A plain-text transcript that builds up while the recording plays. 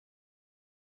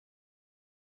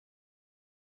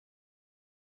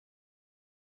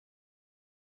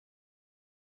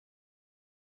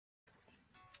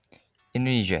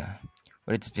Indonesia,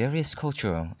 with its various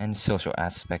cultural and social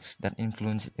aspects that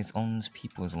influence its own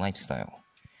people's lifestyle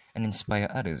and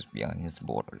inspire others beyond its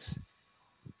borders.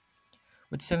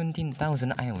 With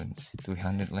 17,000 islands,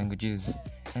 300 languages,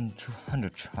 and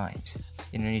 200 tribes,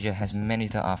 Indonesia has many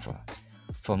to offer,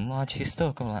 from large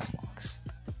historical landmarks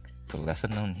to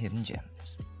lesser-known hidden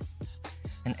gems.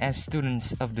 And as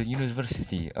students of the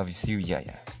University of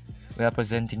Sriwijaya, we are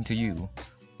presenting to you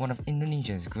one of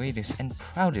Indonesia's greatest and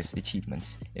proudest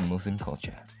achievements in Muslim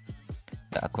culture,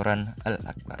 the Al-Qur'an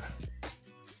Al-Akbar.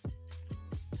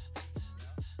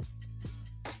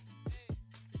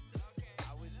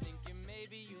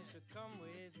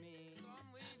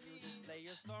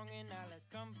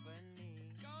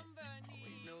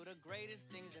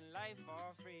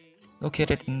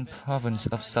 Located in province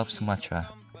of South Sumatra,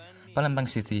 Palembang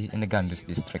city in the Gandus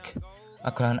district,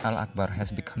 Al-Qur'an Al-Akbar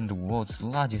has become the world's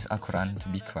largest Al-Qur'an to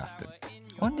be crafted,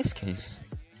 or in this case,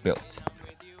 built.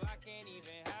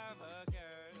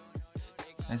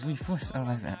 As we first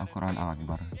arrived at Al-Qur'an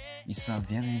Al-Akbar, we saw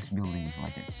various buildings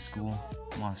like a school,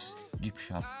 mosque, gift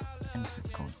shop, and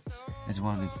food court, as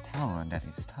well as a tower that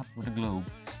is topped with a globe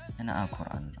and an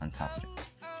Al-Qur'an on top of it.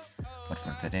 But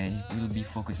for today, we'll be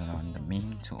focusing on the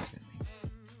main tour building.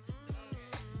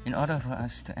 In order for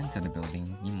us to enter the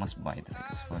building, we must buy the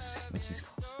tickets first,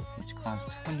 which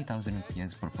costs 20,000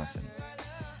 rupiahs per person,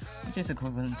 which is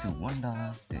equivalent to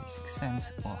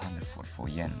 $1.36 or 144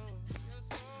 yen.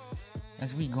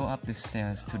 As we go up the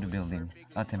stairs to the building,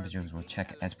 our temperatures were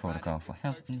checked as protocol for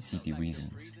health and safety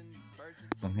reasons.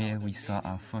 From here, we saw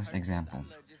our first example,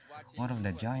 one of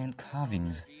the giant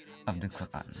carvings of the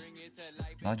Quran.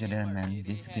 Larger than man,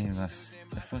 this gave us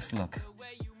the first look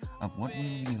of what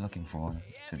we will be looking for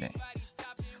today.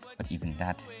 But even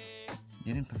that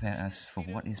didn't prepare us for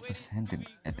what is presented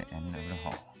at the end of the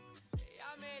hall.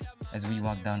 As we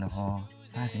walked down the hall,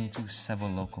 passing through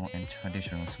several local and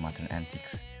traditional Sumatran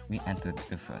antiques, we entered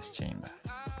the first chamber.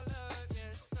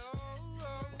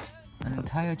 An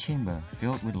entire chamber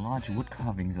filled with large wood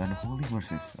carvings are the holy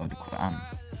verses of the Quran,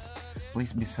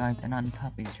 placed beside and on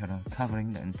top of each other,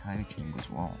 covering the entire chamber's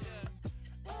wall.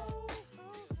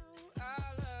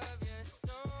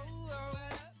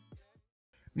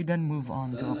 We then move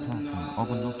on to a platform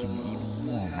overlooking an even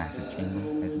more massive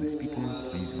chamber as the speaker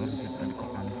plays verses of the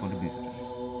Quran for the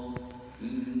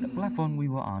visitors. The platform we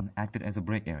were on acted as a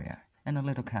break area and a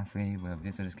little cafe where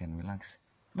visitors can relax,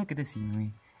 look at the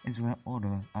scenery, as well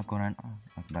order Al-Qur'an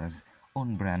Al-Akbar's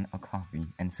own brand of coffee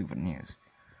and souvenirs,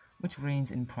 which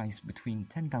range in price between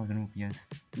 10,000 rupiahs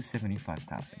to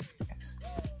 75,000 rupiahs.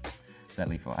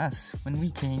 Sadly for us, when we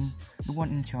came, the one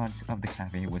in charge of the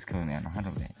cafe was currently on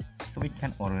holiday, so we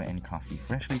can't order any coffee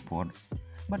freshly poured,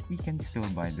 but we can still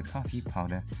buy the coffee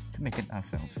powder to make it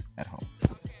ourselves at home.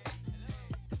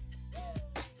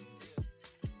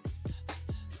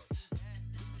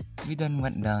 We then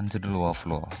went down to the lower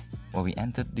floor, where we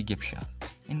entered the gift shop,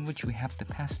 in which we have to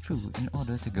pass through in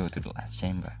order to go to the last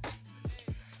chamber.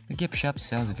 The gift shop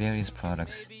sells various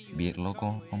products, be it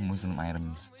local or Muslim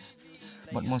items,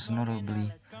 but most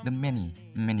notably the many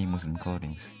Muslim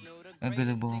clothings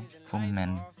available for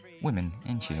men, women,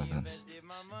 and children,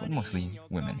 but mostly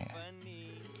women here.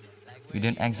 We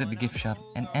then exit the gift shop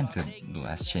and entered the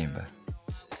last chamber.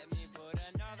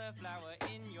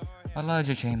 A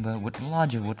larger chamber with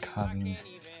larger wood carvings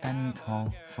standing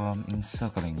tall, firm,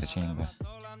 encircling the chamber.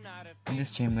 In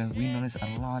this chamber, we notice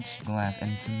a large glass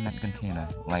and cement container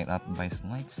light up by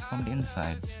lights from the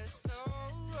inside.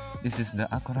 This is the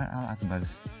Al-Qur'an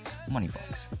Al-Akbar's money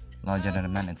box. Larger than the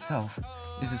man itself,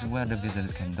 this is where the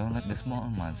visitors can donate the small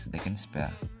amounts they can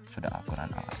spare for the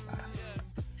Al-Qur'an Al-Akbar.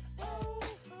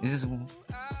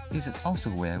 This is also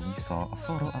where we saw a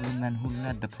photo of the man who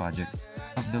led the project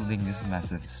of building this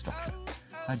massive structure,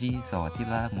 Haji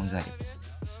Sawatila Mozaib,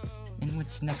 in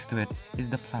which next to it is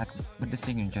the plaque with the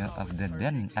signature of the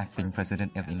then acting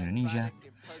President of Indonesia,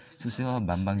 Susilo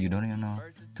Bambang Yudhoyono,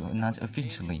 to announce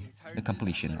officially the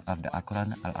completion of the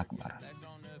Al-Qur'an Al-Akbar.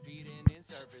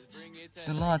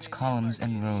 The large columns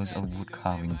and rows of wood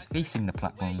carvings facing the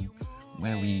platform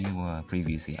where we were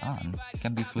previously on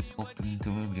can be flipped open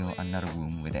to reveal another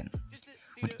room within,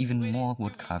 with even more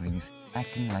wood carvings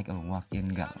acting like a walk-in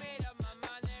gallery.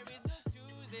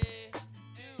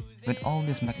 With all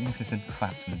this magnificent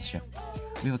craftsmanship,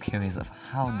 we were curious of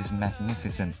how this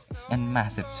magnificent and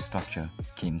massive structure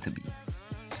came to be.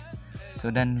 So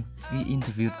then, we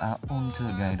interviewed our own tour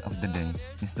guide of the day,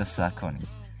 Mr. Sarkoni,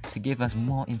 to give us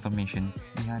more information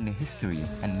behind the history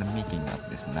and the making of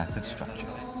this massive structure.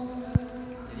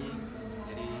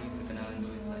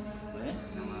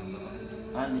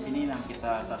 Di sini nama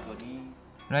kita Sarkoni.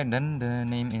 Right then, the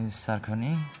name is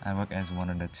Sarkoni. I work as one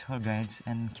of the tour guides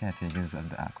and caretakers of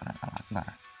the Al-Qur'an Al-Akbar.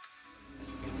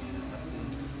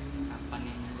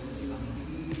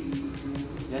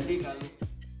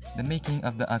 The making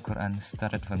of the Al-Qur'an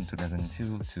started from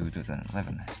 2002 to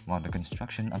 2011, while the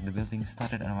construction of the building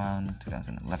started around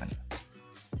 2011.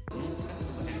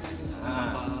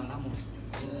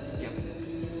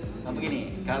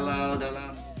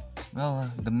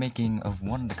 Well, the making of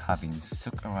one of the carvings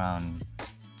took around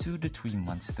 2 to 3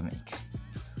 months to make.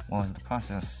 What was the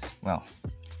process? Well,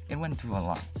 it went through a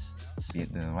lot, be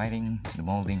it the writing, the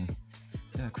molding,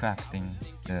 the crafting,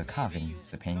 the carving,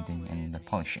 the painting, and the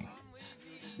polishing.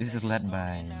 This is led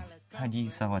by Haji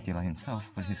Sawatila himself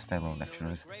with his fellow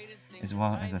lecturers, as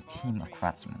well as a team of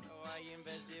craftsmen.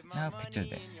 Now picture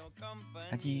this.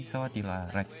 Haji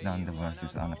Sawatila writes down the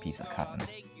verses on a piece of cotton.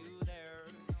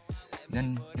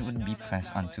 Then it would be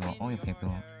pressed onto an oil paper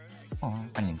or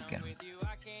onion skin,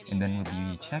 and then would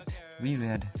be checked,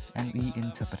 reread, and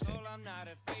reinterpreted.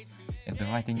 If the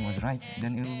writing was right,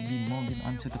 then it would be molded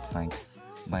onto the plank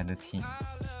by the team,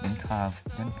 then carved,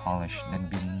 then polished, then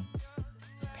been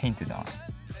painted on.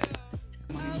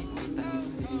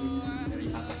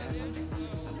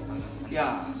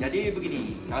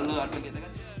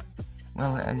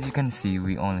 Well, as you can see,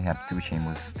 we only have 2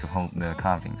 chambers to hold the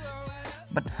carvings.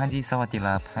 But Haji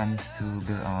Sawatila plans to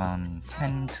build around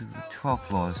 10 to 12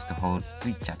 floors to hold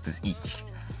 3 chapters each.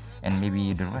 And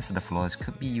maybe the rest of the floors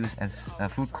could be used as a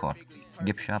food court,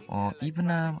 gift shop, or even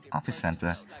an office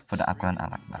center for the Al-Qur'an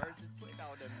Al-Akbar.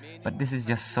 But this is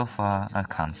just so far a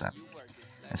concept.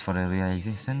 As for the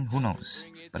realization, who knows?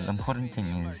 But the important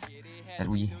thing is that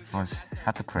we first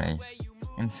have to pray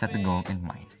and set the goal in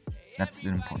mind. That's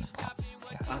the important part.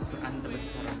 Al-Qur'an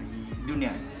terbesar di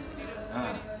dunia.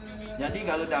 Jadi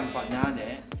kalau dampaknya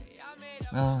ada.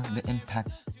 Well, the impact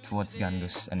towards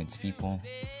Gandus and its people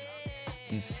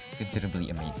is considerably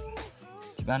amazing.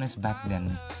 To be honest, back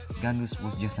then, Gandus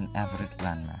was just an average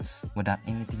landmass without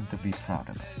anything to be proud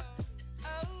of.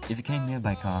 If you came here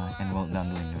by car and rolled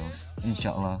down the windows,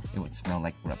 inshallah, it would smell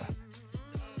like rubber.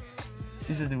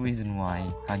 This is the reason why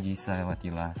Haji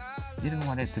Sawatila didn't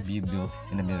want it to be built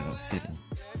in the middle of the city,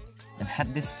 and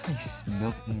had this place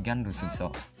built in Gandus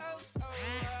himself.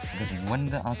 Because when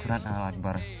the Al-Qur'an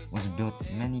Al-Akbar was built,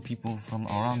 many people from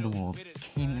around the world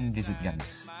came and visit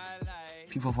Gandus.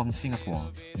 People from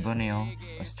Singapore, Borneo,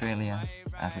 Australia,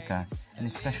 Africa, and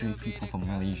especially people from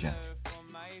Malaysia.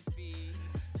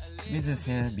 Business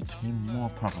here became more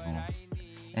profitable,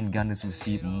 and Gandus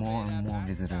received more and more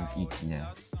visitors each year,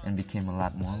 and became a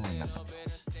lot more remembered.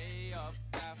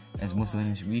 As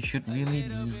Muslims, we should really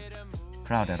be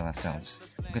proud of ourselves,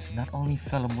 because not only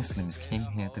fellow Muslims came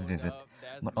here to visit,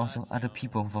 but also other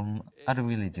people from other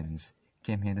religions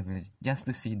came here to visit just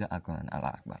to see the Al-Qur'an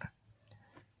Al-Akbar.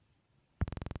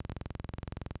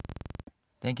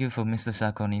 Thank you for Mr.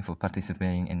 Sarkoni for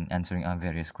participating in answering our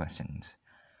various questions.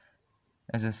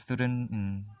 As a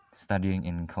student studying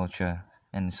in culture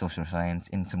and social science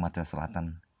in Sumatera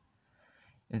Selatan,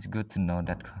 it's good to know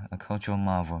that a cultural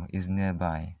marvel is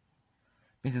nearby.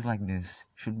 Places like this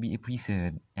should be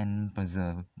appreciated and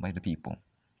preserved by the people,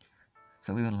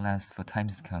 so it will last for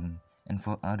times to come and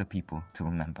for other people to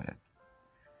remember it.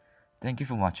 Thank you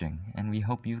for watching, and we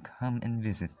hope you come and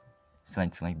visit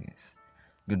sites like this.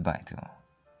 Goodbye to all.